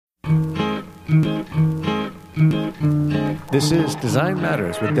This is Design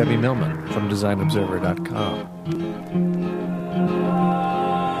Matters with Debbie Millman from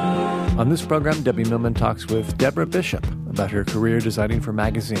DesignObserver.com. On this program, Debbie Millman talks with Debra Bishop about her career designing for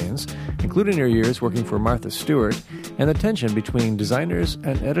magazines, including her years working for Martha Stewart, and the tension between designers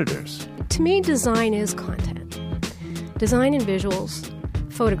and editors. To me, design is content. Design and visuals,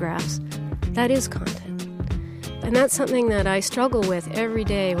 photographs, that is content. And that's something that I struggle with every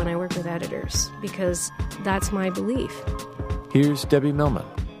day when I work with editors, because that's my belief. Here's Debbie Millman.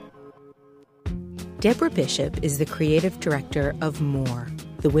 Debra Bishop is the creative director of More,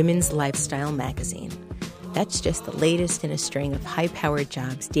 the women's lifestyle magazine. That's just the latest in a string of high-powered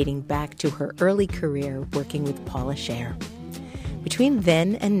jobs dating back to her early career working with Paula Scher. Between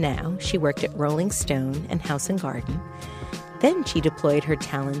then and now, she worked at Rolling Stone and House & Garden. Then she deployed her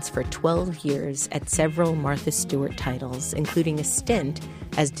talents for 12 years at several Martha Stewart titles, including a stint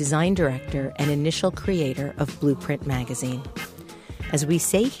as design director and initial creator of Blueprint magazine. As we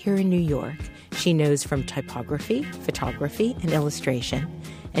say here in New York, she knows from typography, photography, and illustration,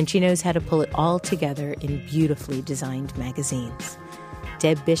 and she knows how to pull it all together in beautifully designed magazines.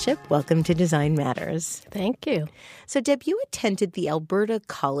 Deb Bishop, welcome to Design Matters. Thank you. So, Deb, you attended the Alberta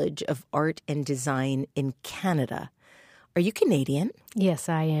College of Art and Design in Canada. Are you Canadian? Yes,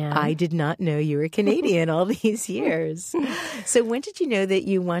 I am. I did not know you were Canadian all these years. So when did you know that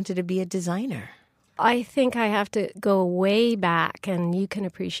you wanted to be a designer? I think I have to go way back, and you can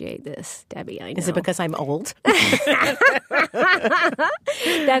appreciate this, Debbie, I know. Is it because I'm old?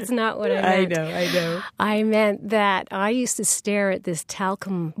 That's not what I meant. I know. I meant that I used to stare at this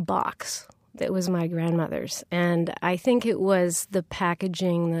talcum box that was my grandmother's. And I think it was the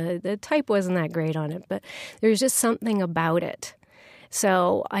packaging. The type wasn't that great on it, but there was just something about it.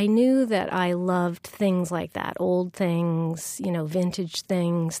 So I knew that I loved things like that, old things, vintage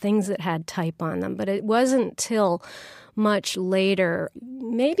things that had type on them. But it wasn't till much later,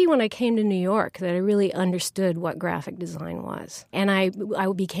 maybe when I came to New York, that I really understood what graphic design was. And I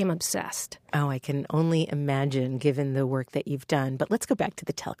became obsessed. Oh, I can only imagine, given the work that you've done. But let's go back to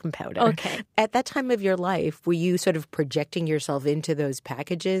the talcum powder. Okay. At that time of your life, were you sort of projecting yourself into those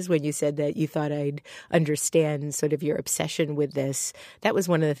packages when you said that you thought I'd understand sort of your obsession with this? That was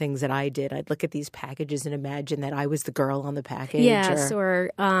one of the things that I did. I'd look at these packages and imagine that I was the girl on the package. Yes,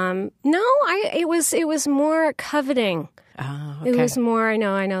 it was more coveting. Oh, okay. It was more, I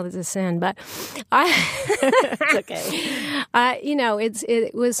know that's a sin, but it's okay.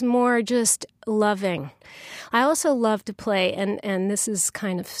 It was more just loving. I also love to play, and this is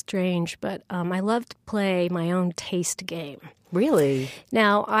kind of strange, but I love to play my own taste game. Really?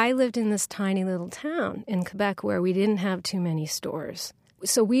 Now, I lived in this tiny little town in Quebec where we didn't have too many stores.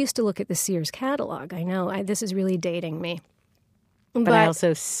 So we used to look at the Sears catalog. I know, this is really dating me. But I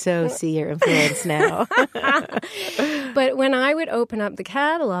also so see your influence now. But when I would open up the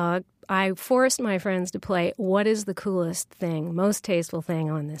catalog, I forced my friends to play what is the coolest thing, most tasteful thing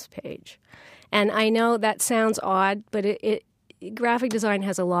on this page. And I know that sounds odd, but graphic design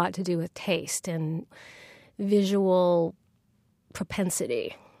has a lot to do with taste and visual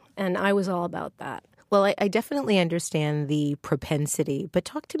propensity. And I was all about that. Well, I definitely understand the propensity, but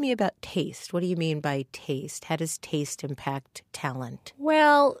talk to me about taste. What do you mean by taste? How does taste impact talent?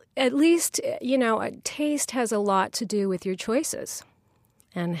 Well, at least, taste has a lot to do with your choices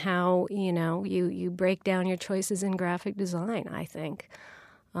and how, you break down your choices in graphic design, I think.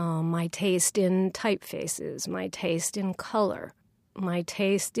 My taste in typefaces, my taste in color, my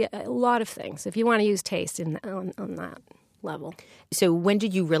taste, a lot of things, if you want to use taste on that level. So when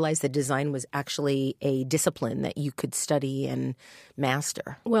did you realize that design was actually a discipline that you could study and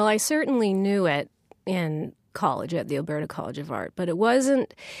master? Well, I certainly knew it in college at the Alberta College of Art, but it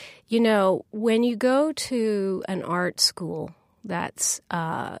wasn't, when you go to an art school, that's,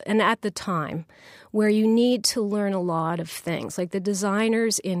 and at the time, where you need to learn a lot of things, like the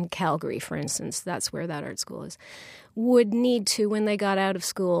designers in Calgary, for instance, that's where that art school is, would need to, when they got out of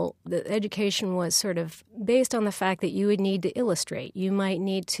school, the education was sort of based on the fact that you would need to illustrate. You might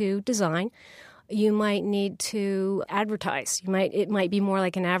need to design. You might need to advertise. It might be more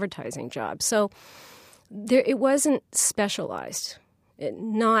like an advertising job. So it wasn't specialized.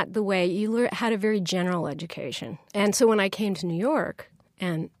 Not the way you had a very general education. And so when I came to New York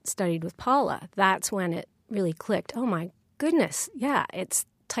and studied with Paula, that's when it really clicked. Oh my goodness, yeah, it's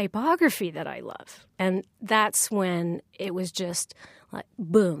typography that I love. And that's when it was just like,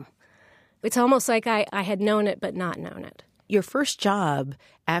 boom. It's almost like I had known it but not known it. Your first job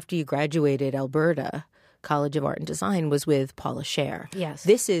after you graduated Alberta College of Art and Design was with Paula Scher. Yes.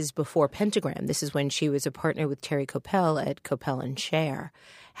 This is before Pentagram. This is when she was a partner with Terry Coppell at Coppell & Scher.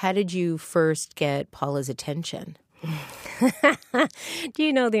 How did you first get Paula's attention? Do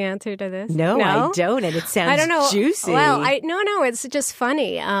you know the answer to this? No, I don't, and it sounds I don't know. juicy. Well, no, it's just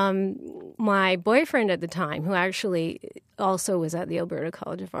funny. My boyfriend at the time, who actually also was at the Alberta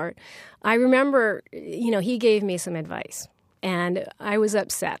College of Art, I remember, he gave me some advice. And I was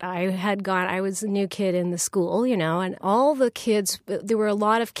upset. I was a new kid in the school, and all the kids, there were a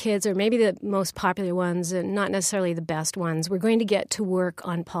lot of kids, or maybe the most popular ones, and not necessarily the best ones, were going to get to work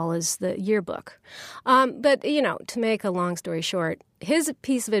on the yearbook. But, to make a long story short, his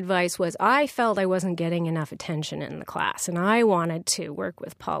piece of advice was I felt I wasn't getting enough attention in the class, and I wanted to work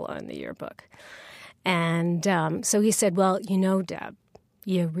with Paula in the yearbook. And so he said, well, Deb,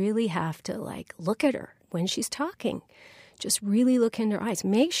 you really have to, look at her when she's talking. Just really look in her eyes.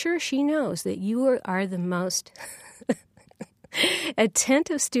 Make sure she knows that you are the most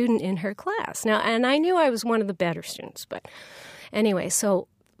attentive student in her class. Now, and I knew I was one of the better students, but anyway, so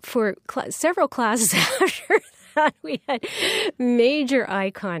for several classes after that, we had major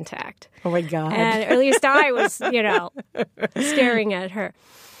eye contact. Oh, my God. And at least I was, staring at her.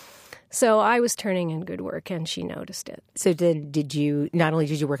 So I was turning in good work, and she noticed it. So then not only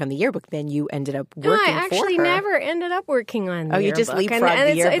did you work on the yearbook, then you ended up working for her? No, I actually never ended up working on the yearbook. Oh, you just leapfrogged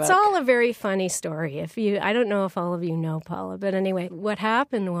the yearbook. It's all a very funny story. I don't know if all of you know Paula, but anyway, what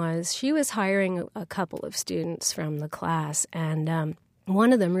happened was she was hiring a couple of students from the class, and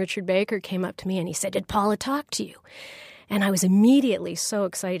one of them, Richard Baker, came up to me and he said, "Did Paula talk to you?" And I was immediately so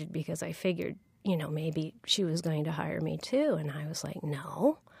excited because I figured, maybe she was going to hire me too. And I was like,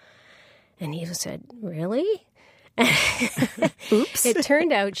 "No." And he said, "Really?" Oops. It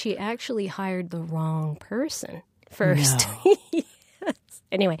turned out she actually hired the wrong person first. No. Yes.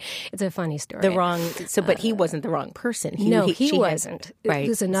 Anyway, it's a funny story. But he wasn't the wrong person. He wasn't. It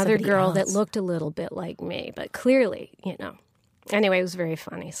was another girl that looked a little bit like me, but clearly, Anyway, it was very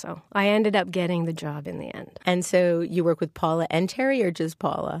funny. So I ended up getting the job in the end. And so you work with Paula and Terry, or just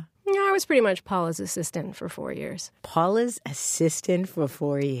Paula? No, I was pretty much Paula's assistant for 4 years. Paula's assistant for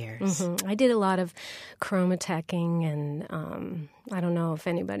 4 years. Mm-hmm. I did a lot of chromateching, and I don't know if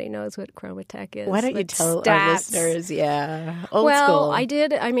anybody knows what chromatech is. Why don't you tell our listeners? Yeah, old school. Well, I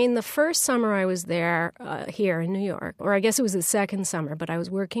did. I mean, the first summer I was there here in New York, or I guess it was the second summer, but I was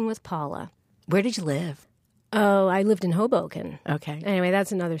working with Paula. Where did you live? Oh, I lived in Hoboken. Okay. Anyway,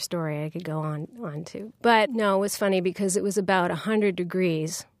 that's another story I could go on to. But no, it was funny because it was about 100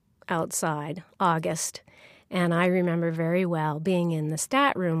 degrees outside, August, and I remember very well being in the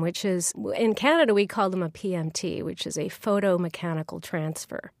stat room, which is, in Canada we call them a PMT, which is a photomechanical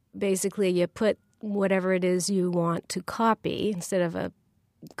transfer. Basically, you put whatever it is you want to copy instead of a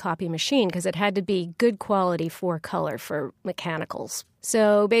copy machine, because it had to be good quality 4-color for mechanicals.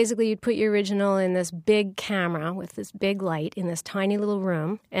 So basically, you'd put your original in this big camera with this big light in this tiny little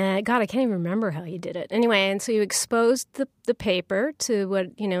room. And God, I can't even remember how you did it. Anyway, and so you exposed the paper to what,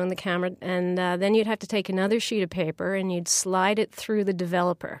 in the camera. And then you'd have to take another sheet of paper and you'd slide it through the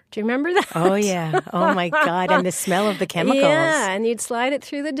developer. Do you remember that? Oh, yeah. Oh, my God. And the smell of the chemicals. Yeah, and you'd slide it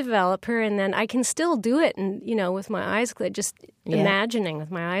through the developer. And then I can still do it, and with my eyes closed, just imagining with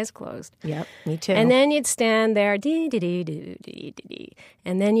my eyes closed. Yep, me too. And then you'd stand there,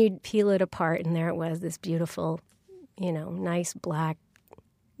 and then you'd peel it apart, and there it was, this beautiful, nice black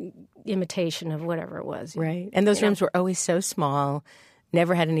imitation of whatever it was. Right. And those rooms were always so small,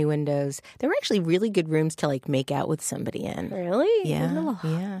 never had any windows. They were actually really good rooms to, make out with somebody in. Really? Yeah. Oh,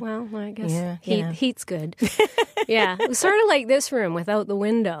 yeah. Well, I guess heat's good. Yeah. It was sort of like this room without the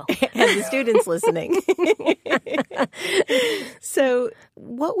window. And the students listening. So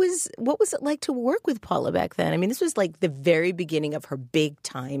what was it like to work with Paula back then? I mean, this was the very beginning of her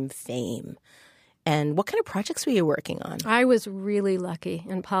big-time fame. And what kind of projects were you working on? I was really lucky,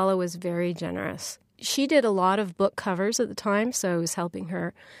 and Paula was very generous. She did a lot of book covers at the time, so I was helping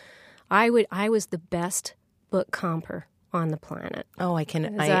her. I was the best book comper on the planet. Oh,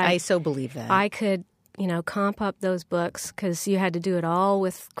 I so believe that. I could, comp up those books because you had to do it all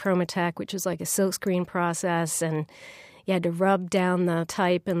with Chromatech, which is like a silkscreen process, and you had to rub down the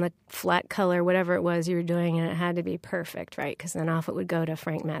type and the flat color, whatever it was you were doing, and it had to be perfect, right? Because then off it would go to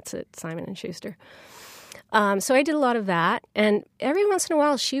Frank Metz at Simon & Schuster. So I did a lot of that, and every once in a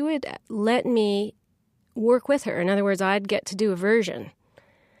while she would let me work with her. In other words, I'd get to do a version.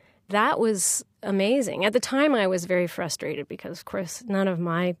 That was amazing. At the time, I was very frustrated because, of course, none of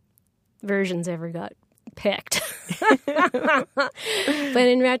my versions ever got picked. But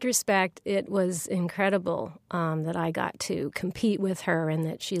in retrospect, it was incredible that I got to compete with her and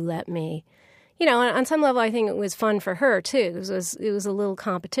that she let me, on some level, I think it was fun for her, too. It was a little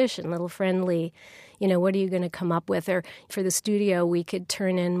competition, a little friendly, what are you going to come up with? Or for the studio, we could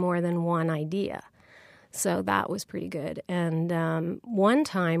turn in more than one idea. So that was pretty good. And one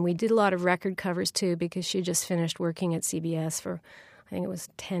time, we did a lot of record covers, too, because she just finished working at CBS for, I think it was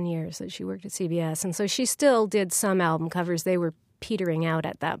 10 years that she worked at CBS. And so she still did some album covers. They were petering out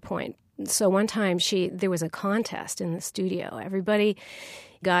at that point. So one time there was a contest in the studio. Everybody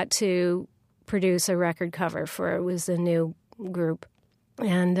got to produce a record cover it was a new group.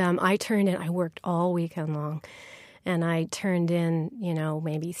 And I worked all weekend long, and I turned in,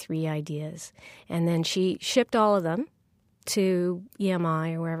 maybe 3 ideas. And then she shipped all of them to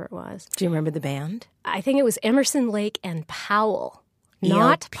EMI or wherever it was. Do you remember the band? I think it was Emerson, Lake and Powell.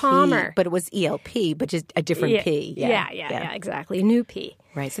 Not ELP, Palmer. But it was ELP, but just a different P. Yeah, exactly. A new P.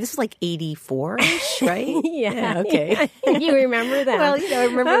 Right. So this was like 84-ish, right? Yeah. Okay. You remember that? Well, I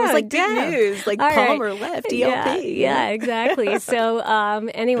remember it was like big news. Like all Palmer left ELP. Yeah, exactly. So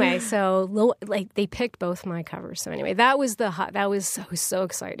anyway, they picked both my covers. So anyway, I was so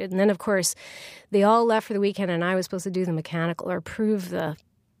excited. And then, of course, they all left for the weekend, and I was supposed to do the mechanical or prove the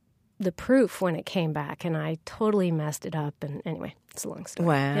proof when it came back, and I totally messed it up. And anyway, it's a long story.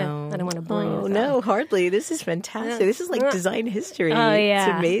 Wow. Yeah, I don't want to bore you. Oh, with no, that. hardly. This is fantastic. This is like design history. Oh, yeah.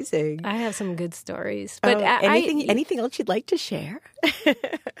 It's amazing. I have some good stories. But anything else you'd like to share?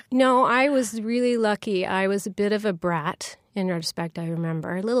 No, I was really lucky. I was a bit of a brat, in retrospect, I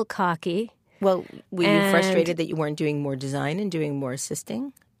remember. A little cocky. Well, were you frustrated that you weren't doing more design and doing more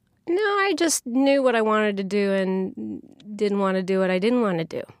assisting? No, I just knew what I wanted to do and didn't want to do what I didn't want to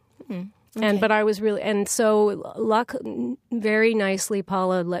do. Okay. But I was really, and so very nicely,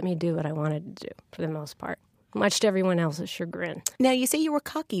 Paula let me do what I wanted to do for the most part, much to everyone else's chagrin. Now, you say you were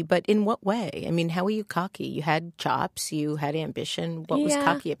cocky, but in what way? I mean, how were you cocky? You had chops, you had ambition. What was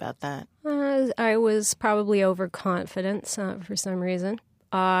cocky about that? I was probably overconfident for some reason.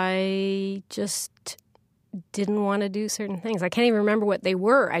 I just didn't want to do certain things. I can't even remember what they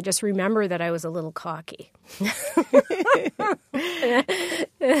were. I just remember that I was a little cocky.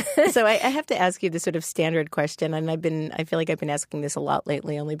 So I have to ask you the sort of standard question, and I feel like I've been asking this a lot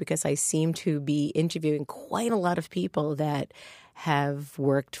lately only because I seem to be interviewing quite a lot of people that have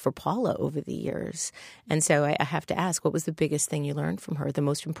worked for Paula over the years. And so I have to ask, what was the biggest thing you learned from her, the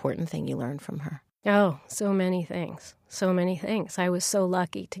most important thing you learned from her? Oh, so many things. So many things. I was so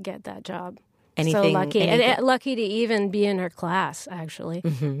lucky to get that job. Anything, so lucky. And lucky to even be in her class, actually.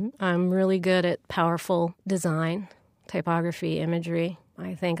 Mm-hmm. I'm really good at powerful design, typography, imagery.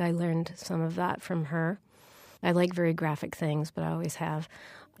 I think I learned some of that from her. I like very graphic things, but I always have.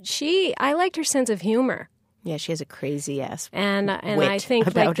 I liked her sense of humor. Yeah, she has a crazy ass and I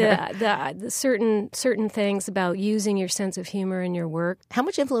think like the certain things about using your sense of humor in your work. How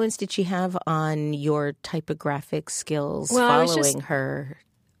much influence did she have on your typographic skills following her?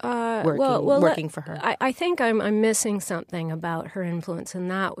 Working for her. I think I'm missing something about her influence,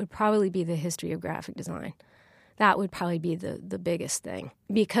 and that would probably be the history of graphic design. That would probably be the biggest thing,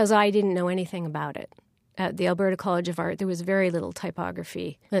 because I didn't know anything about it. At the Alberta College of Art, there was very little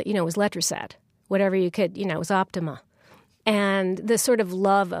typography. It was Letraset, whatever you could, it was Optima. And the sort of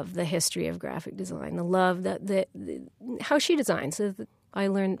love of the history of graphic design, the love that how she designs, I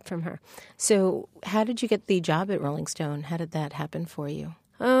learned from her. So how did you get the job at Rolling Stone? How did that happen for you?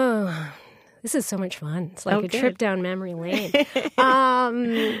 Oh, this is so much fun. It's like a trip down memory lane.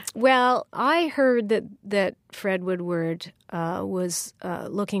 Well, I heard that Fred Woodward was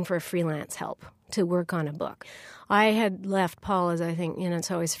looking for freelance help to work on a book. I had left Paula's, I think,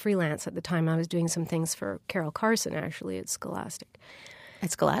 so I was freelance at the time. I was doing some things for Carol Carson, actually, at Scholastic.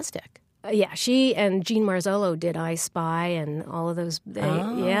 At Scholastic? Yeah, she and Jean Marzolo did I Spy and all of those. Yeah.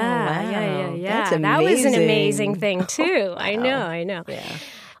 That's amazing. That was an amazing thing, too. Wow. I know. Yeah.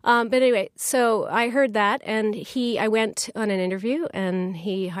 But anyway, so I heard that, and I went on an interview, and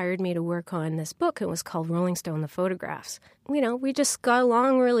he hired me to work on this book. It was called Rolling Stone, The Photographs. We just got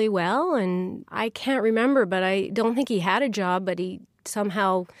along really well, and I can't remember, but I don't think he had a job, but he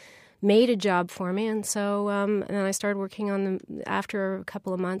somehow made a job for me. And so and then I started working on them after a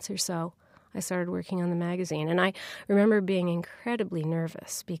couple of months or so. I started working on the magazine. And I remember being incredibly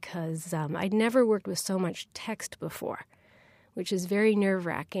nervous because I'd never worked with so much text before, which is very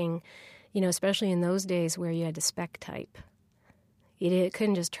nerve-wracking, especially in those days where you had to spec type. You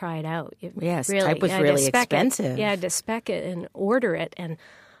couldn't just try it out. Type was really expensive. You had to spec it and order it, and,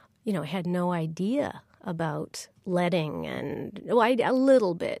 I had no idea about leading and, a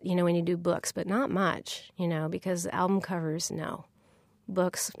little bit, when you do books, but not much, because album covers, no.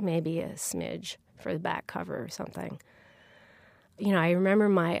 Books, maybe a smidge for the back cover or something. I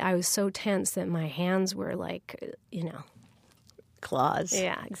remember I was so tense that my hands were like, claws.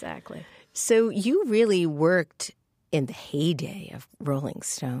 Yeah, exactly. So you really worked in the heyday of Rolling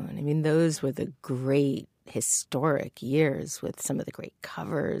Stone. I mean, those were the great historic years with some of the great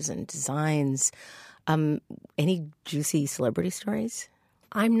covers and designs. Any juicy celebrity stories?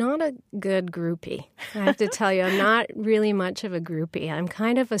 I'm not a good groupie. I have to tell you, I'm not really much of a groupie. I'm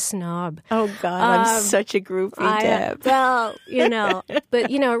kind of a snob. Oh, God, I'm such a groupie, Deb. Well,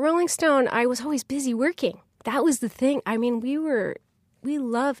 but, at Rolling Stone, I was always busy working. That was the thing. I mean, we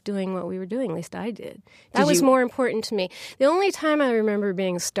loved doing what we were doing, at least I did. That was more important to me. The only time I remember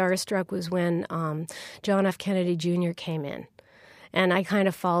being starstruck was when John F. Kennedy Jr. came in. And I kind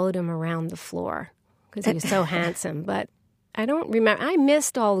of followed him around the floor because he was so handsome. But I don't remember. I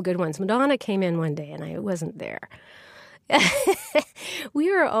missed all the good ones. Madonna came in one day and I wasn't there. We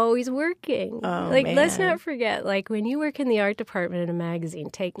were always working. Oh, man. Let's not forget, when you work in the art department in a magazine,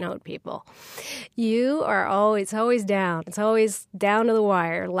 take note, people. You are always down. It's always down to the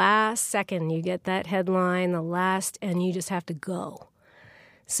wire. Last second, you get that headline, and you just have to go.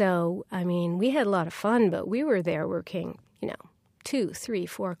 So, I mean, we had a lot of fun, but we were there working, 2, 3,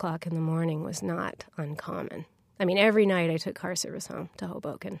 4 o'clock in the morning was not uncommon. I mean, every night I took car service home to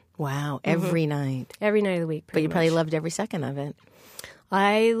Hoboken. Wow, every night. Every night of the week. But you probably loved every second of it.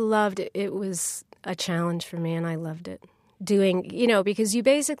 I loved it. It was a challenge for me, and I loved it. Doing, because you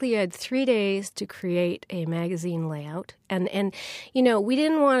basically had 3 days to create a magazine layout. And we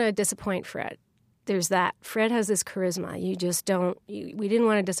didn't want to disappoint Fred. There's that. Fred has this charisma. You just don't, we didn't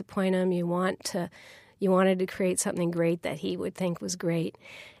want to disappoint him. You wanted to create something great that he would think was great.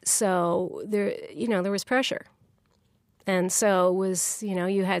 So there was pressure. And so it was,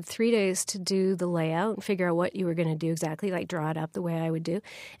 you had 3 days to do the layout and figure out what you were going to do exactly, like draw it up the way I would do,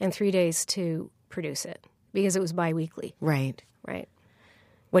 and 3 days to produce it because it was biweekly. Right. Right.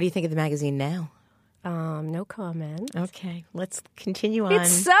 What do you think of the magazine now? No comment. Okay, let's continue on. It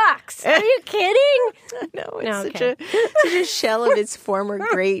sucks. Are you kidding? No, it's such a shell of its former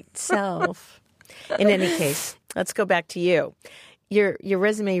great self. In any case, let's go back to you. Your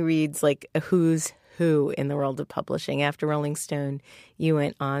resume reads like a who's who in the world of publishing. After Rolling Stone, you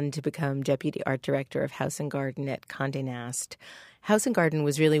went on to become deputy art director of House and Garden at Condé Nast. House and Garden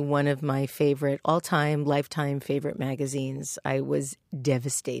was really one of my favorite, all-time, lifetime favorite magazines. I was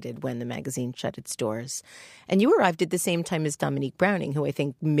devastated when the magazine shut its doors. And you arrived at the same time as Dominique Browning, who I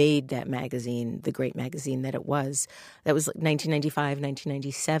think made that magazine the great magazine that it was. That was 1995,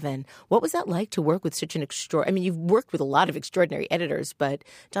 1997. What was that like to work with such an I mean, you've worked with a lot of extraordinary editors, but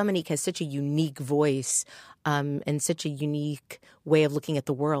Dominique has such a unique voice and such a unique way of looking at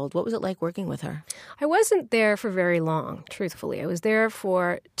the world. What was it like working with her? I wasn't there for very long, truthfully. I was there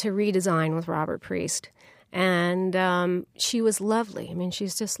to redesign with Robert Priest. And she was lovely. I mean,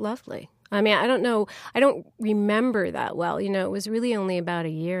 she's just lovely. I mean, I don't know. I don't remember that well. It was really only about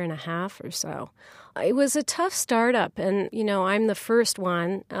 1.5 years or so. It was a tough startup. And, I'm the first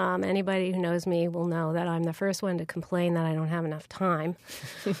one. Anybody who knows me will know that I'm the first one to complain that I don't have enough time.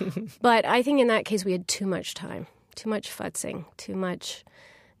 But I think in that case, we had too much time, too much futzing, too much,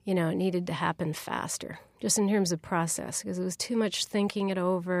 it needed to happen faster, just in terms of process, because it was too much thinking it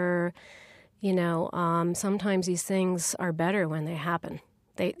over. Sometimes these things are better when they happen.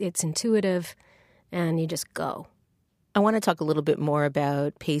 It's intuitive, and you just go. I want to talk a little bit more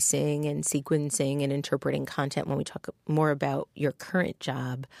about pacing and sequencing and interpreting content when we talk more about your current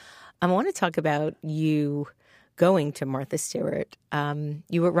job. I want to talk about you going to Martha Stewart.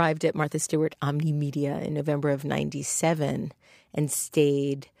 You arrived at Martha Stewart Omnimedia in November of 1997 and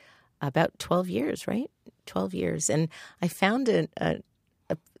stayed about 12 years, right? 12 years. And I found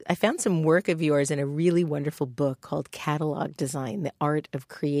I found some work of yours in a really wonderful book called Catalog Design, The Art of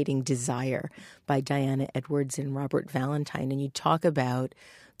Creating Desire by Diana Edwards and Robert Valentine. And you talk about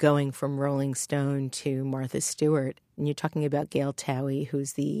going from Rolling Stone to Martha Stewart. And you're talking about Gail Towie,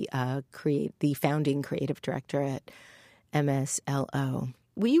 who's the founding creative director at MSLO.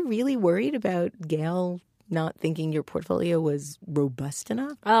 Were you really worried about Gail not thinking your portfolio was robust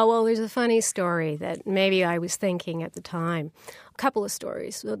enough? Oh, well, there's a funny story that maybe I was thinking at the time. A couple of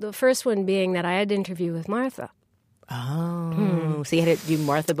stories. The first one being that I had an interview with Martha. Oh, so you had to do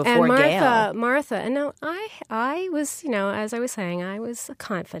Martha before Gail. Martha. And now I was, as I was saying, I was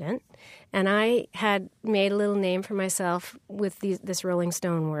confident. And I had made a little name for myself with this Rolling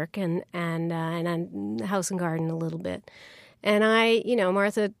Stone work and House and Garden a little bit. And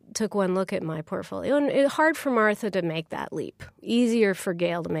Martha took one look at my portfolio. And it's hard for Martha to make that leap. Easier for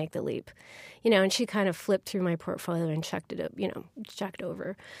Gail to make the leap. And she kind of flipped through my portfolio and checked it up, checked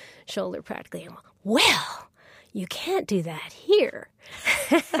over shoulder practically. And, well, you can't do that here.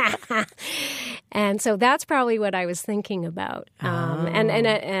 And so that's probably what I was thinking about.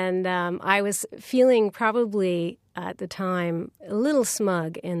 And I was feeling probably at the time a little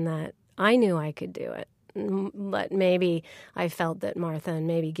smug in that I knew I could do it. But maybe I felt that Martha and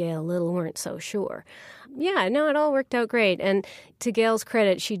maybe Gail a little weren't so sure. Yeah, no, it all worked out great. And to Gail's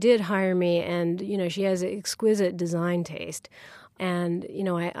credit, she did hire me, and, she has exquisite design taste. And,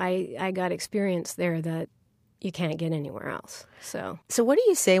 I got experience there that you can't get anywhere else. So what do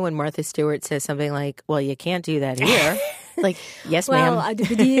you say when Martha Stewart says something like, well, you can't do that here? Like, yes, ma'am.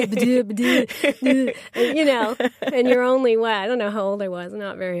 And you're only, I don't know how old I was,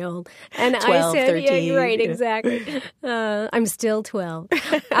 not very old. And 12, I said, 13. Yeah, right, exactly. I'm still 12.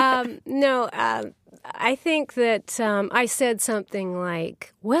 I think that I said something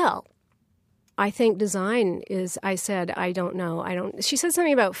like, well, I think design is, I said, I don't know. She said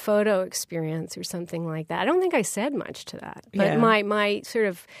something about photo experience or something like that. I don't think I said much to that. But my sort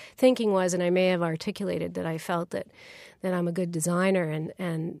of thinking was, and I may have articulated that I felt that I'm a good designer,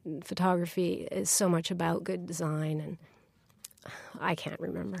 and photography is so much about good design, and I can't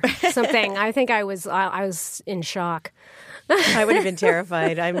remember. Something. I think I was in shock. I would have been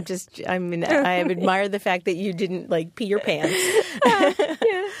terrified. I admire the fact that you didn't pee your pants.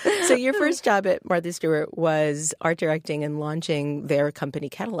 So your first job at Martha Stewart was art directing and launching their company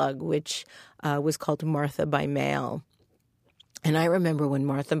catalog, which was called Martha by Mail. And I remember when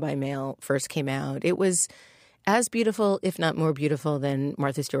Martha by Mail first came out, it was as beautiful, if not more beautiful, than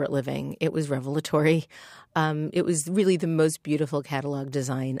Martha Stewart Living. It was revelatory. It was really the most beautiful catalog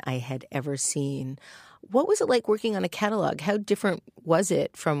design I had ever seen. What was it like working on a catalog? How different was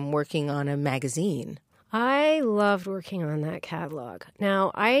it from working on a magazine? I loved working on that catalog.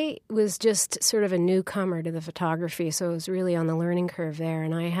 Now, I was just sort of a newcomer to the photography, so it was really on the learning curve there,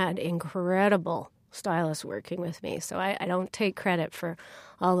 and I had incredible stylists working with me. So I don't take credit for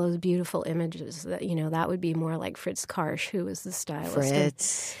all those beautiful images. That would be more like Fritz Karsch, who was the stylist.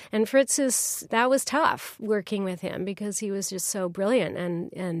 Fritz. And that was tough working with him because he was just so brilliant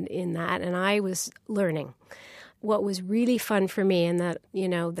and in that, and I was learning. What was really fun for me, and that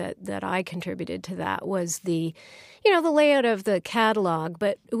I contributed to that, was the layout of the catalog,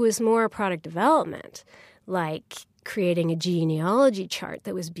 but it was more product development, like creating a genealogy chart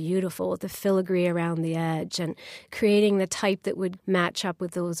that was beautiful with the filigree around the edge, and creating the type that would match up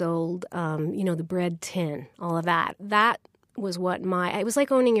with those old, the bread tin, all of that. That was it was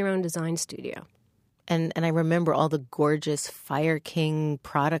like owning your own design studio. And I remember all the gorgeous Fire King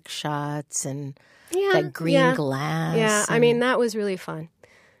product shots and that green glass. Yeah, I mean, that was really fun.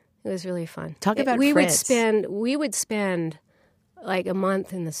 It was really fun. Talk about Fritz. We would spend like a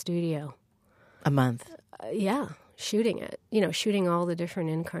month in the studio. A month? Shooting it. Shooting all the different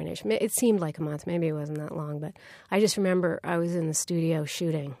incarnations. It seemed like a month. Maybe it wasn't that long, but I just remember I was in the studio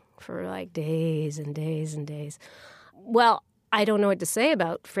shooting for like days and days and days. Well, I don't know what to say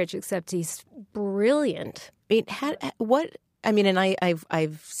about Fritz except he's brilliant. I've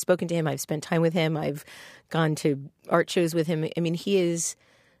spoken to him. I've spent time with him. I've gone to art shows with him. I mean, he is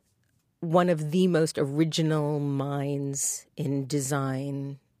one of the most original minds in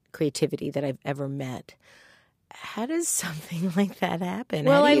design creativity that I've ever met. How does something like that happen?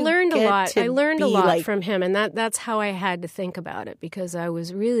 Well, I learned a lot. I learned a lot from him, and that's how I had to think about it, because I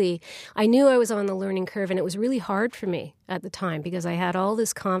knew I was on the learning curve, and it was really hard for me at the time because I had all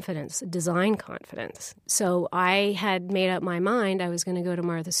this confidence, design confidence. So I had made up my mind I was going to go to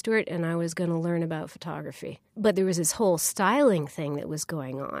Martha Stewart and I was going to learn about photography. But there was this whole styling thing that was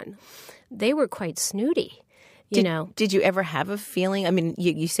going on. They were quite snooty. Did you ever have a feeling? I mean,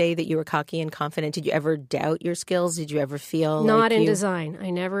 you say that you were cocky and confident. Did you ever doubt your skills? Did you ever feel Not in design. I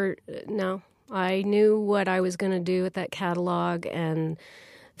never, no. I knew what I was going to do with that catalog, and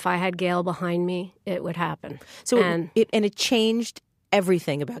if I had Gail behind me, it would happen. So it changed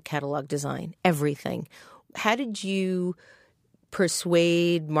everything about catalog design, everything. How did you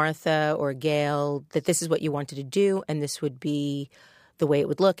persuade Martha or Gail that this is what you wanted to do and this would be the way it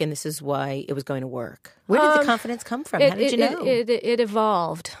would look, and this is why it was going to work? Where did the confidence come from? How did you know? It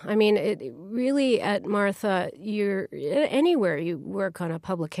evolved. I mean, it really, at Martha, anywhere you work on a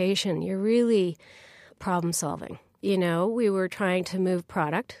publication, you're really problem solving. We were trying to move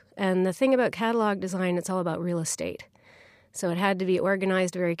product, and the thing about catalog design, it's all about real estate. So it had to be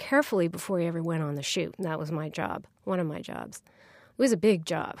organized very carefully before you ever went on the shoot, and that was my job, one of my jobs. It was a big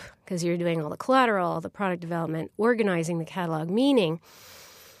job because you're doing all the collateral, all the product development, organizing the catalog, and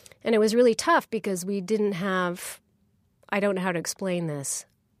it was really tough because we didn't have, I don't know how to explain this.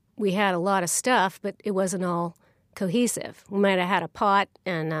 We had a lot of stuff, but it wasn't all cohesive. We might have had a pot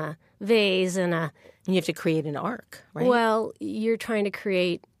and a vase and a... And you have to create an arc, right? Well, you're trying to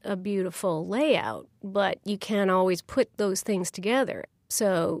create a beautiful layout, but you can't always put those things together.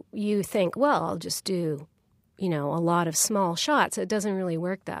 So you think, well, I'll just do, a lot of small shots. It doesn't really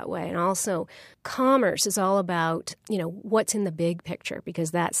work that way. And also, commerce is all about, what's in the big picture, because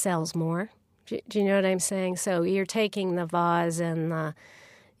that sells more. Do you know what I'm saying? So you're taking the vase and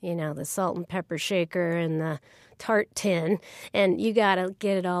the salt and pepper shaker and the tart tin, and you got to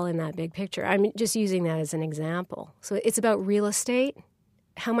get it all in that big picture. I'm just using that as an example. So it's about real estate,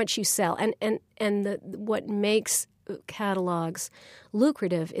 how much you sell, and what makes catalogs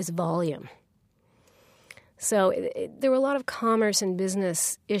lucrative is volume. So there were a lot of commerce and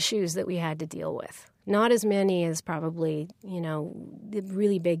business issues that we had to deal with. Not as many as probably, the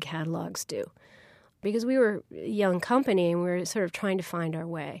really big catalogs do. Because we were a young company and we were sort of trying to find our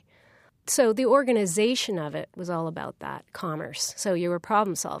way. So the organization of it was all about that, commerce. So you were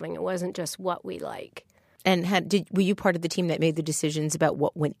problem solving. It wasn't just what we like. And were you part of the team that made the decisions about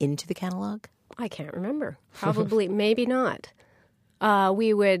what went into the catalog? I can't remember. Probably, maybe not.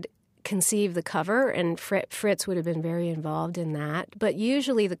 We would conceive the cover, and Fritz would have been very involved in that. But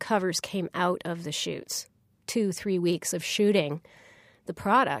usually the covers came out of the shoots, 2-3 weeks of shooting the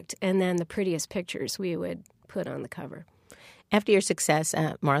product, and then the prettiest pictures we would put on the cover. After your success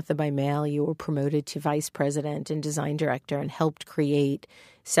at Martha by Mail, you were promoted to vice president and design director and helped create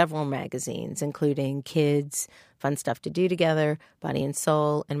several magazines, including Kids, Fun Stuff to Do Together, Body and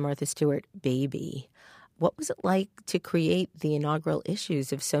Soul, and Martha Stewart, Baby. What was it like to create the inaugural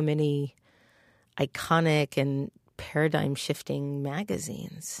issues of so many iconic and paradigm-shifting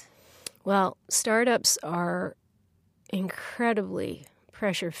magazines? Well, startups are incredibly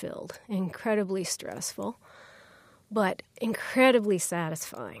pressure-filled, incredibly stressful, but incredibly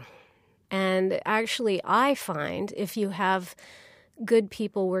satisfying. And actually, I find if you have good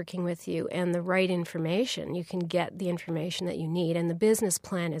people working with you and the right information, you can get the information that you need, and the business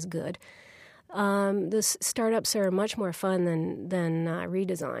plan is good. The startups are much more fun than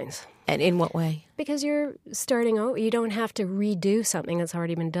redesigns. And in what way? Because you're starting over. You don't have to redo something that's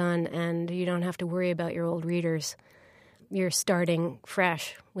already been done, and you don't have to worry about your old readers. You're starting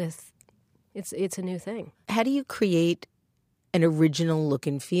fresh with it's a new thing. How do you create an original look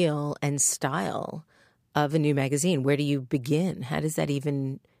and feel and style of a new magazine? Where do you begin? How does that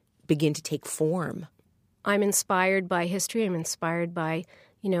even begin to take form? I'm inspired by history. I'm inspired by,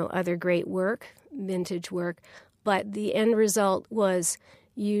 other great work, vintage work. But the end result was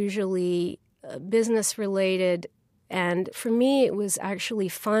usually business-related. And for me, it was actually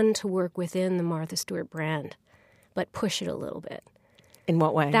fun to work within the Martha Stewart brand, but push it a little bit. In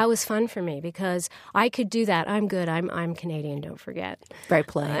what way? That was fun for me because I could do that. I'm good. I'm Canadian, don't forget. Very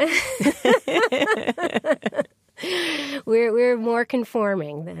polite. We're more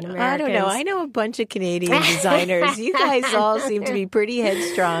conforming than Americans. I don't know. I know a bunch of Canadian designers. You guys all seem to be pretty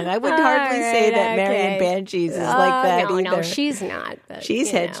headstrong. I would hardly say that Marion Banshees is like that either. No, she's not. But,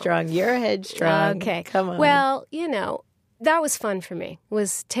 she's headstrong. You're headstrong. Okay. Come on. Well, that was fun for me,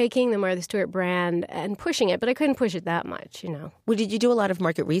 was taking the Martha Stewart brand and pushing it, but I couldn't push it that much, Well, did you do a lot of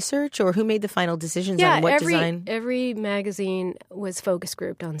market research, or who made the final decisions on what design? Every magazine was focus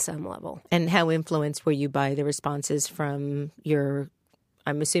grouped on some level. And how influenced were you by the responses from your,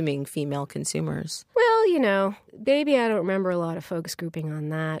 I'm assuming, female consumers? Well, Baby, I don't remember a lot of focus grouping on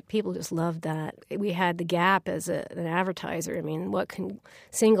that. People just loved that. We had the Gap as an advertiser. I mean,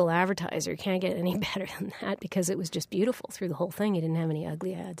 single advertiser can't get any better than that because it was just beautiful through the whole thing. You didn't have any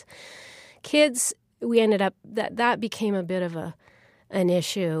ugly ads. Kids, we ended up, that became a bit of an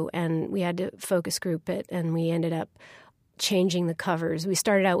issue, and we had to focus group it, and we ended up changing the covers. We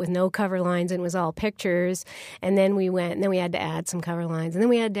started out with no cover lines and it was all pictures, and then we had to add some cover lines, and then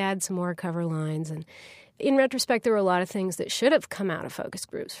we had to add some more cover lines. And in retrospect, there were a lot of things that should have come out of focus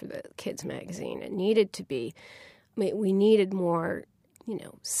groups for the kids magazine. It needed to be, we needed more,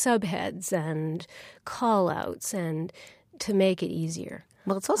 subheads and call-outs and to make it easier.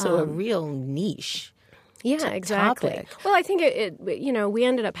 Well, it's also a real niche. Yeah, exactly. Topic. Well, I think we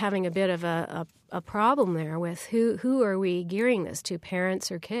ended up having a bit of a problem there with who are we gearing this to,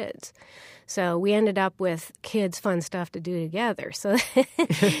 parents or kids? So we ended up with Kids, Fun Stuff to Do Together. So,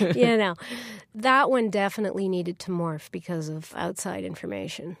 that one definitely needed to morph because of outside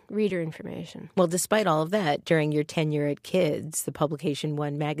information, reader information. Well, despite all of that, during your tenure at Kids, the publication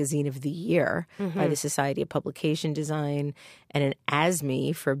won Magazine of the Year by the Society of Publication Design and an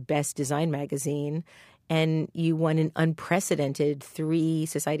ASME for Best Design Magazine. And you won an unprecedented 3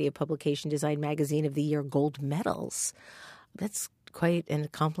 Society of Publication Design Magazine of the Year gold medals. That's quite an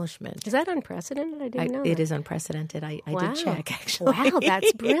accomplishment. Is that unprecedented? I didn't know that. It is unprecedented. I did check, actually. Wow,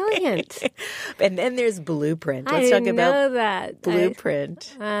 that's brilliant. And then there's Blueprint. I Let's talk didn't about know that.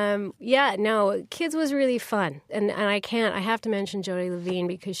 Blueprint. Kids was really fun. And I have to mention Jody Levine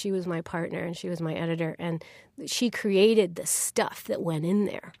because she was my partner and she was my editor. And she created the stuff that went in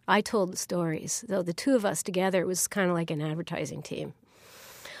there. I told the stories. So the two of us together, it was kind of like an advertising team.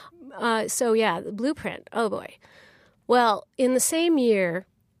 The Blueprint. Oh, boy. Well, in the same year,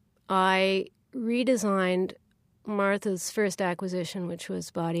 I redesigned Martha's first acquisition, which was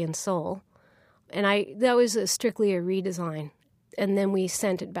Body and Soul. And that was strictly a redesign. And then we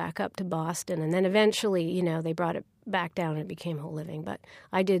sent it back up to Boston. And then eventually, they brought it back down and it became Whole Living. But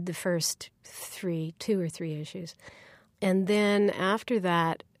I did the first 2 or 3 issues. And then after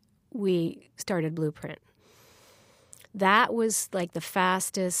that, we started Blueprint. That was like the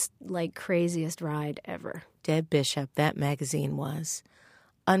fastest, craziest ride ever. Deb Bishop, that magazine was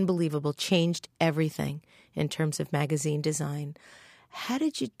unbelievable, changed everything in terms of magazine design. How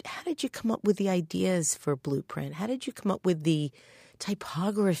did you come up with the ideas for Blueprint? How did you come up with the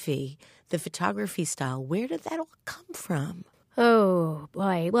typography, the photography style? Where did that all come from? Oh,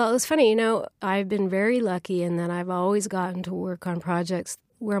 boy. Well, it was funny. I've been very lucky in that I've always gotten to work on projects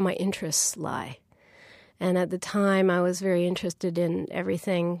where my interests lie. And at the time, I was very interested in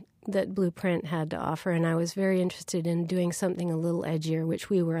everything that Blueprint had to offer, and I was very interested in doing something a little edgier, which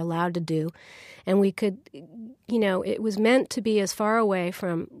we were allowed to do. And we could, it was meant to be as far away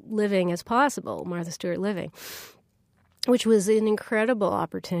from Living as possible, Martha Stewart Living, which was an incredible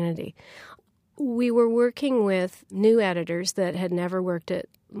opportunity. We were working with new editors that had never worked at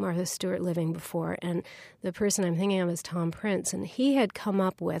Martha Stewart Living before, and the person I'm thinking of is Tom Prince, and he had come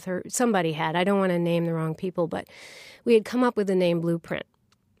up with, or somebody had, I don't want to name the wrong people, but we had come up with the name Blueprint,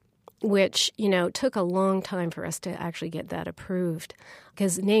 which, took a long time for us to actually get that approved,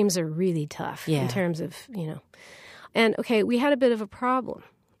 because names are really tough in terms of, And, okay, we had a bit of a problem.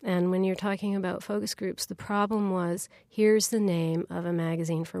 And when you're talking about focus groups, the problem was, here's the name of a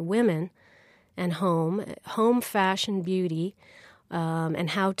magazine for women and home fashion, beauty, and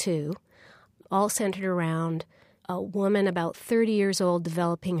how-to, all centered around a woman about 30 years old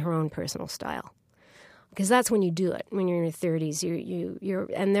developing her own personal style. Because that's when you do it. When you're in your 30s, you're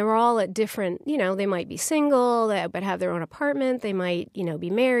and they're all at different, they might be single, but have their own apartment. They might, be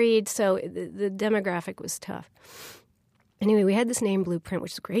married. So the demographic was tough. Anyway, we had this name Blueprint,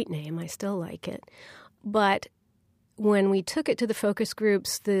 which is a great name. I still like it. But when we took it to the focus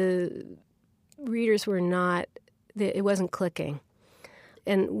groups, the readers were not, it wasn't clicking.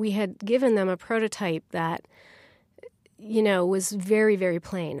 And we had given them a prototype that, was very, very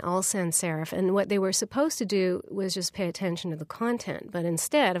plain, all sans serif. And what they were supposed to do was just pay attention to the content. But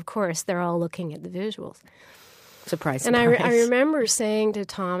instead, of course, they're all looking at the visuals. Surprise, and surprise. I remember saying to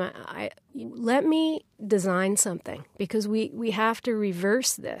Tom, let me design something, because we have to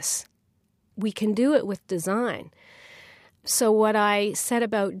reverse this. We can do it with design. So what I set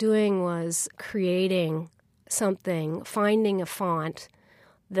about doing was creating something, finding a font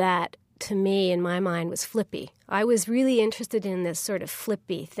that, to me, in my mind, was flippy. I was really interested in this sort of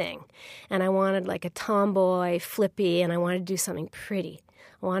flippy thing. And I wanted like a tomboy flippy, and I wanted to do something pretty.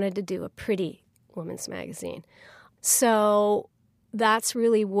 I wanted to do a pretty women's magazine. So that's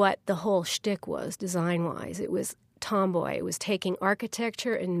really what the whole shtick was, design-wise. It was tomboy. It was taking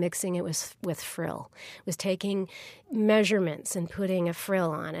architecture and mixing it with frill. It was taking measurements and putting a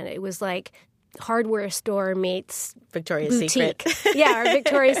frill on it. It was like hardware store meets Victoria's boutique. Secret. Yeah, or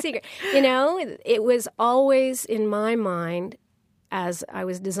Victoria's Secret. It was always in my mind as I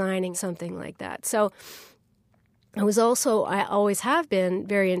was designing something like that. So I always have been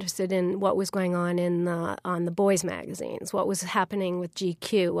very interested in what was going on on the boys' magazines, what was happening with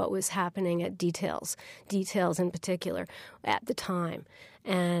GQ, what was happening at Details in particular at the time.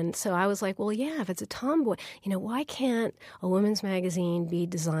 And so I was like, well, yeah, if it's a tomboy, why can't a women's magazine be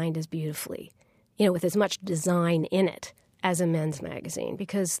designed as beautifully, with as much design in it as a men's magazine?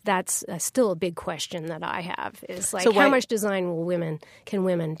 Because that's still a big question that I have. Is like, how much design can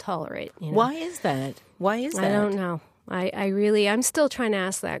women tolerate? Why is that? I don't know. I'm still trying to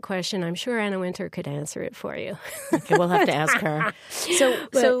ask that question. I'm sure Anna Winter could answer it for you. Okay, we'll have to ask her.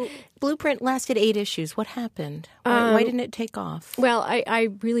 So Blueprint lasted 8 issues. What happened? Why didn't it take off? Well, I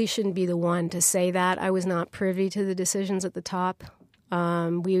really shouldn't be the one to say that. I was not privy to the decisions at the top.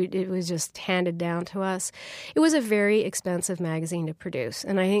 It was just handed down to us. It was a very expensive magazine to produce,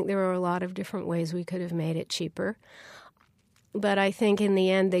 and I think there were a lot of different ways we could have made it cheaper. But I think in the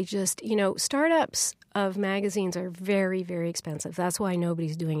end, they just, startups of magazines are very, very expensive. That's why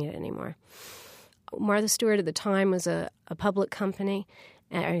nobody's doing it anymore. Martha Stewart at the time was a public company,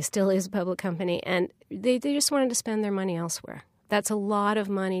 and still is a public company, and they just wanted to spend their money elsewhere. That's a lot of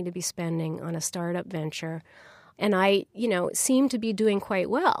money to be spending on a startup venture. And I, seemed to be doing quite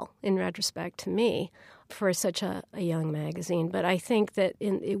well, in retrospect to me, for such a young magazine. But I think that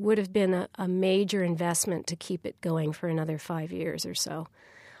it would have been a major investment to keep it going for another 5 years or so.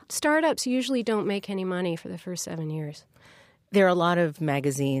 Startups usually don't make any money for the first 7 years. There are a lot of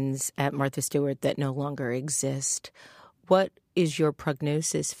magazines at Martha Stewart that no longer exist. What is your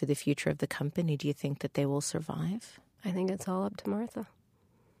prognosis for the future of the company? Do you think that they will survive? I think it's all up to Martha.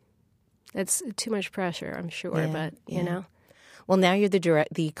 It's too much pressure, I'm sure, but, you know. Well, now you're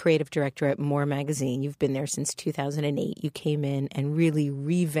the creative director at More Magazine. You've been there since 2008. You came in and really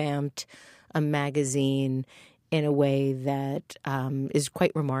revamped a magazine in a way that is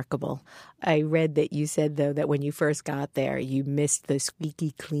quite remarkable. I read that you said, though, that when you first got there, you missed the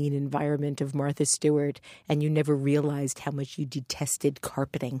squeaky clean environment of Martha Stewart, and you never realized how much you detested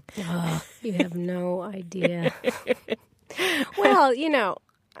carpeting. Oh, you have no idea. Well,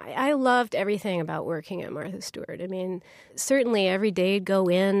 I loved everything about working at Martha Stewart. I mean, certainly every day you'd go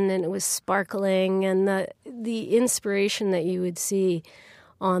in and it was sparkling, and the inspiration that you would see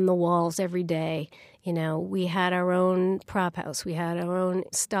on the walls every day. We had our own prop house. We had our own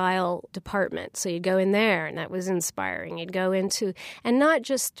style department. So you'd go in there, and that was inspiring. You'd go into, and not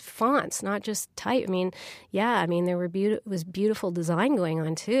just fonts, not just type. There was beautiful design going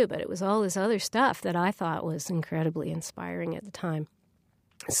on too, but it was all this other stuff that I thought was incredibly inspiring at the time.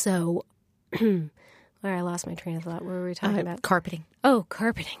 So, I lost my train of thought. What were we talking about? Carpeting. Oh,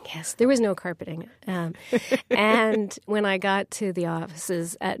 carpeting, yes. There was no carpeting. And when I got to the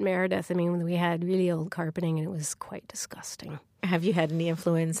offices at Meredith, we had really old carpeting, and it was quite disgusting. Have you had any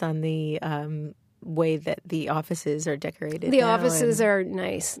influence on the way that the offices are decorated? The offices are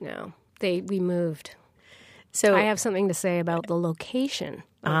nice now. We moved. So I have something to say about the location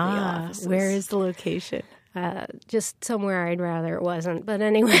of the offices. Where is the location? Just somewhere I'd rather it wasn't. But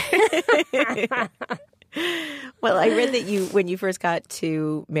anyway. Well, I read that when you first got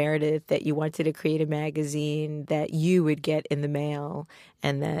to Meredith, that you wanted to create a magazine that you would get in the mail,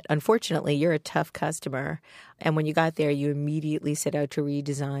 and that, unfortunately, you're a tough customer. And when you got there, you immediately set out to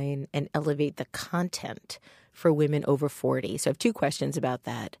redesign and elevate the content for women over 40. So I have two questions about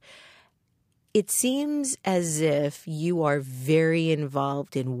that. It seems as if you are very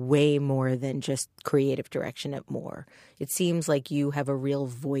involved in way more than just creative direction at More. It seems like you have a real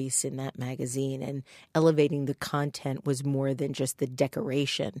voice in that magazine, and elevating the content was more than just the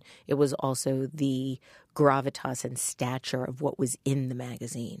decoration. It was also the gravitas and stature of what was in the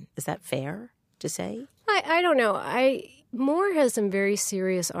magazine. Is that fair to say? I don't know. More has some very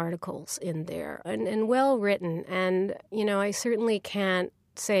serious articles in there and well written. And, I certainly can't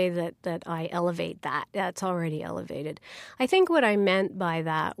say that I elevate that. That's already elevated. I think what I meant by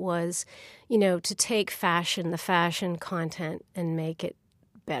that was, to take the fashion content, and make it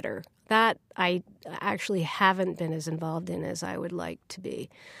better. That I actually haven't been as involved in as I would like to be.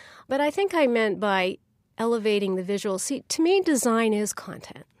 But I think I meant by elevating the visuals. See, to me, design is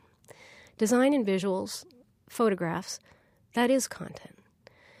content. Design and visuals, photographs, that is content.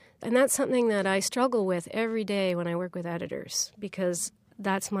 And that's something that I struggle with every day when I work with editors, because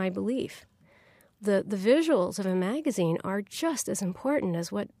that's my belief. The visuals of a magazine are just as important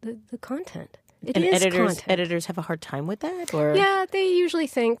as what the content. It is content. Editors have a hard time with that? Or? Yeah, they usually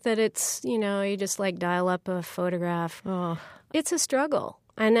think that it's, you just dial up a photograph. Oh. It's a struggle.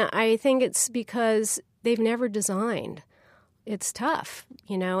 And I think it's because they've never designed. It's tough,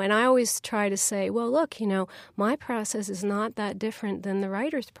 and I always try to say, well, look, my process is not that different than the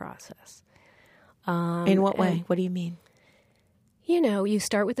writer's process. In what way? What do you mean? You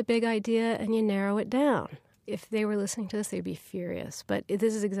start with a big idea and you narrow it down. If they were listening to this, they'd be furious. But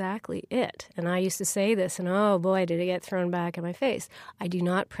this is exactly it. And I used to say this, and oh boy, did it get thrown back in my face. I do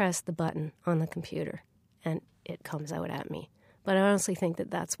not press the button on the computer, and it comes out at me. But I honestly think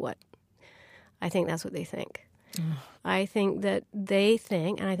that's what they think. I think that they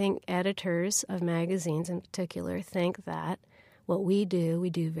think, and I think editors of magazines in particular think that what we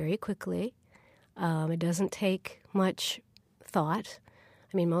do very quickly. It doesn't take much thought.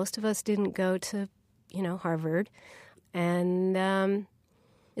 Most of us didn't go to, Harvard, and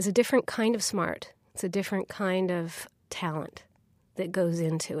it's a different kind of smart. It's a different kind of talent that goes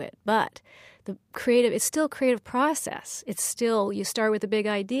into it. But it's still a creative process. It's still, you start with a big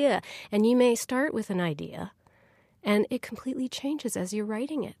idea, and you may start with an idea, and it completely changes as you're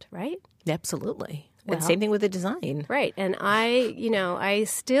writing it, right? Absolutely. And same thing with the design. Right. And I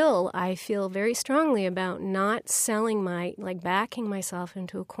feel very strongly about not selling backing myself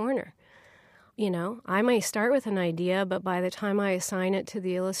into a corner. I may start with an idea, but by the time I assign it to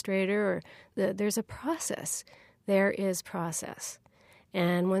the illustrator, there's a process. There is process.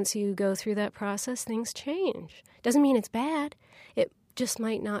 And once you go through that process, things change. Doesn't mean it's bad. It just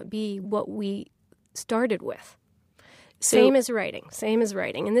might not be what we started with. Same as writing.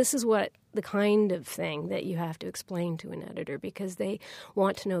 And this is the kind of thing that you have to explain to an editor, because they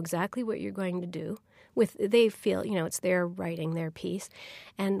want to know exactly what you're going to do. They feel, it's their writing, their piece,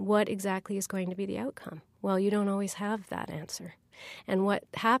 and what exactly is going to be the outcome. Well, you don't always have that answer. And what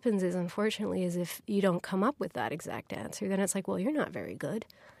happens is, unfortunately, is if you don't come up with that exact answer, then it's like, well, you're not very good.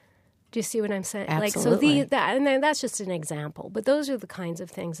 Do you see what I'm saying? Absolutely. And then that's just an example. But those are the kinds of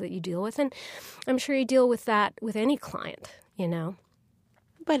things that you deal with. And I'm sure you deal with that with any client,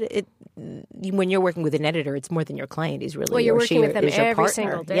 But when you're working with an editor, it's more than your client is really. Well, you're working with them every partner.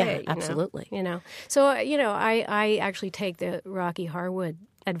 single day. Yeah, absolutely. So, I actually take the Rocky Harwood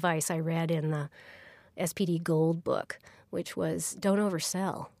advice I read in the SPD Gold book, which was don't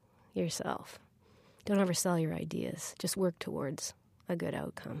oversell yourself. Don't oversell your ideas. Just work towards a good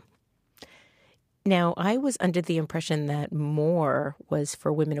outcome. Now, I was under the impression that more was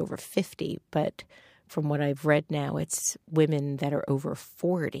for women over 50, but from what I've read now, it's women that are over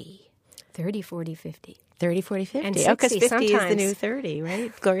 40. 30, 40, 50. 30, 40, 50. And 60 because 50 sometimes. is the new 30,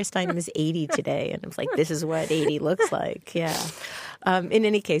 right? Gloria Steinem is 80 today, and I was like, this is what 80 looks like. Yeah. In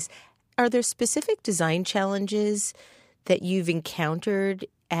any case, are there specific design challenges that you've encountered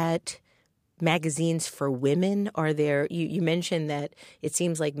at magazines for women? Are there, you mentioned that it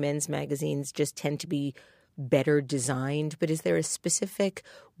seems like men's magazines just tend to be better designed, but is there a specific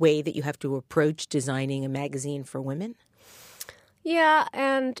way that you have to approach designing a magazine for women? Yeah,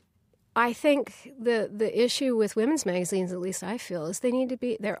 and I think the issue with women's magazines, at least I feel, is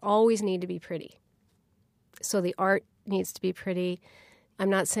they always need to be pretty. So the art needs to be pretty. I'm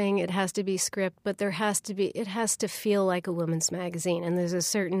not saying it has to be script, but it has to feel like a women's magazine, and there's a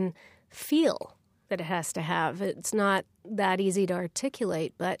certain feel that it has to have. It's not that easy to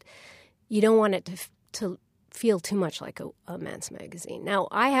articulate, but you don't want it to feel too much like a men's magazine. Now,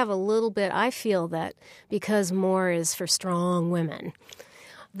 I feel that because more is for strong women,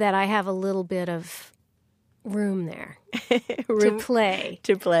 that I have a little bit of room there to play.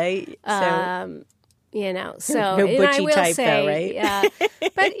 To play. So. So no and I butchy will type, say, though, right? Yeah,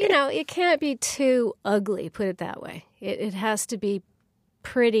 but it can't be too ugly. Put it that way. It has to be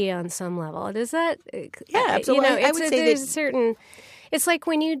pretty on some level. Does that? Yeah, absolutely. I would say there's certain. It's like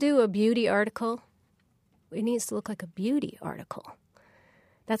when you do a beauty article, it needs to look like a beauty article.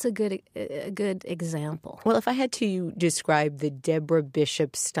 That's a good example. Well, if I had to describe the Debra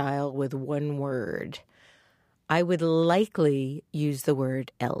Bishop style with one word, I would likely use the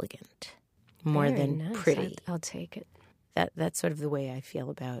word elegant more Very than nice. pretty. I'll take it. That's sort of the way I feel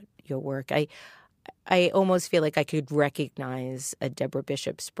about your work. I almost feel like I could recognize a Debra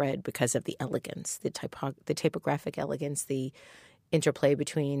Bishop spread because of the elegance, the typographic elegance, the interplay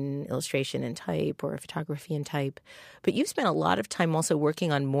between illustration and type or photography and type. But you've spent a lot of time also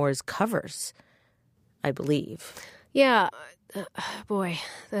working on Moore's covers, I believe. Yeah. Boy,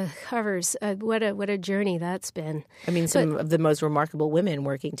 the covers, what a journey that's been. I mean, some of the most remarkable women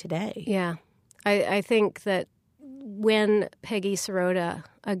working today. Yeah. I think that when Peggy Sirota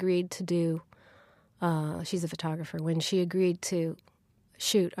agreed to do, she's a photographer, when she agreed to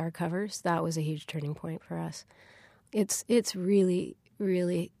shoot our covers, that was a huge turning point for us. It's really,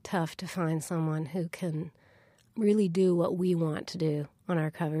 really tough to find someone who can really do what we want to do on our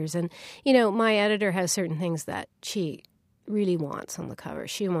covers. And, my editor has certain things that she really wants on the cover.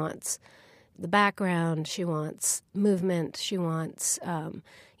 She wants the background. She wants movement. She wants,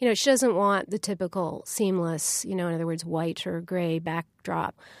 she doesn't want the typical seamless, in other words, white or gray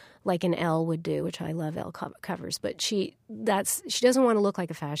backdrop like an Elle would do, which I love Elle covers. But she doesn't want to look like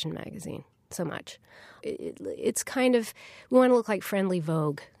a fashion magazine so much. It's kind of, we want to look like Friendly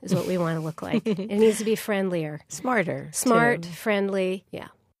Vogue is what we want to look like. It needs to be friendlier. Smart, friendly, yeah.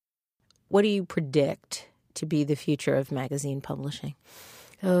 What do you predict to be the future of magazine publishing?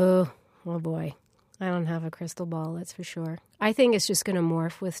 Oh boy. I don't have a crystal ball, that's for sure. I think it's just going to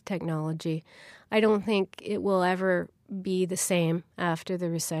morph with technology. I don't think it will ever be the same after the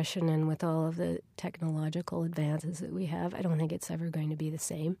recession and with all of the technological advances that we have. I don't think it's ever going to be the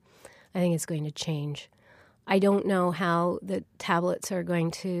same. I think it's going to change. I don't know how the tablets are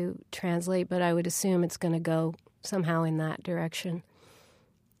going to translate, but I would assume it's going to go somehow in that direction.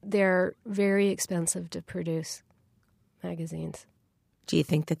 They're very expensive to produce, magazines. Do you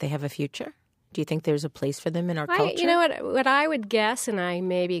think that they have a future? Do you think there's a place for them in our culture? What I would guess, and I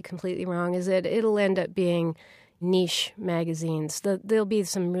may be completely wrong, is that it'll end up being, niche magazines. There'll be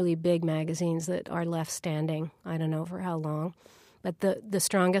some really big magazines that are left standing. I don't know for how long. But the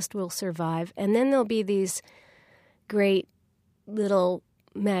strongest will survive. And then there'll be these great little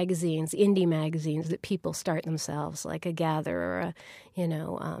magazines, indie magazines that people start themselves, like a Gather or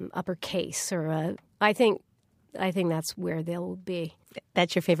a, Uppercase or a. I think that's where they'll be.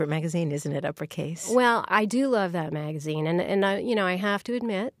 That's your favorite magazine, isn't it? Uppercase. Well, I do love that magazine, and I have to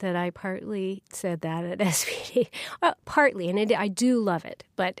admit that I partly said that at SVD, partly, and I do love it.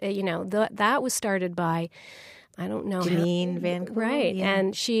 But that was started by. I don't know. Janine Van Cool. Right. Yeah.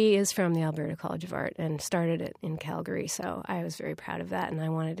 And she is from the Alberta College of Art and started it in Calgary. So I was very proud of that, and I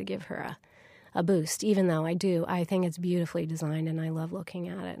wanted to give her a boost, even though I think it's beautifully designed, and I love looking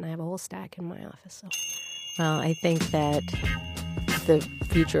at it, and I have a whole stack in my office. So. Well, I think that the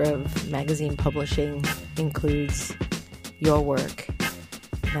future of magazine publishing includes your work,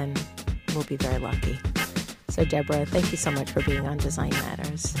 then we'll be very lucky. So, Debra, thank you so much for being on Design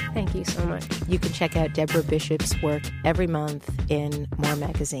Matters. Thank you so much. You can check out Debra Bishop's work every month in More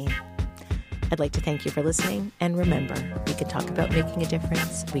Magazine. I'd like to thank you for listening. And remember, we can talk about making a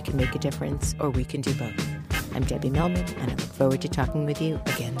difference, we can make a difference, or we can do both. I'm Debbie Millman, and I look forward to talking with you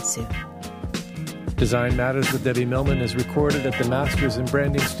again soon. Design Matters with Debbie Millman is recorded at the Masters in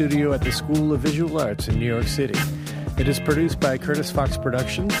Branding Studio at the School of Visual Arts in New York City. It is produced by Curtis Fox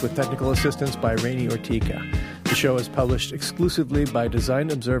Productions with technical assistance by Rainey Ortica. The show is published exclusively by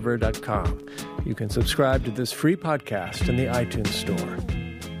DesignObserver.com. You can subscribe to this free podcast in the iTunes Store.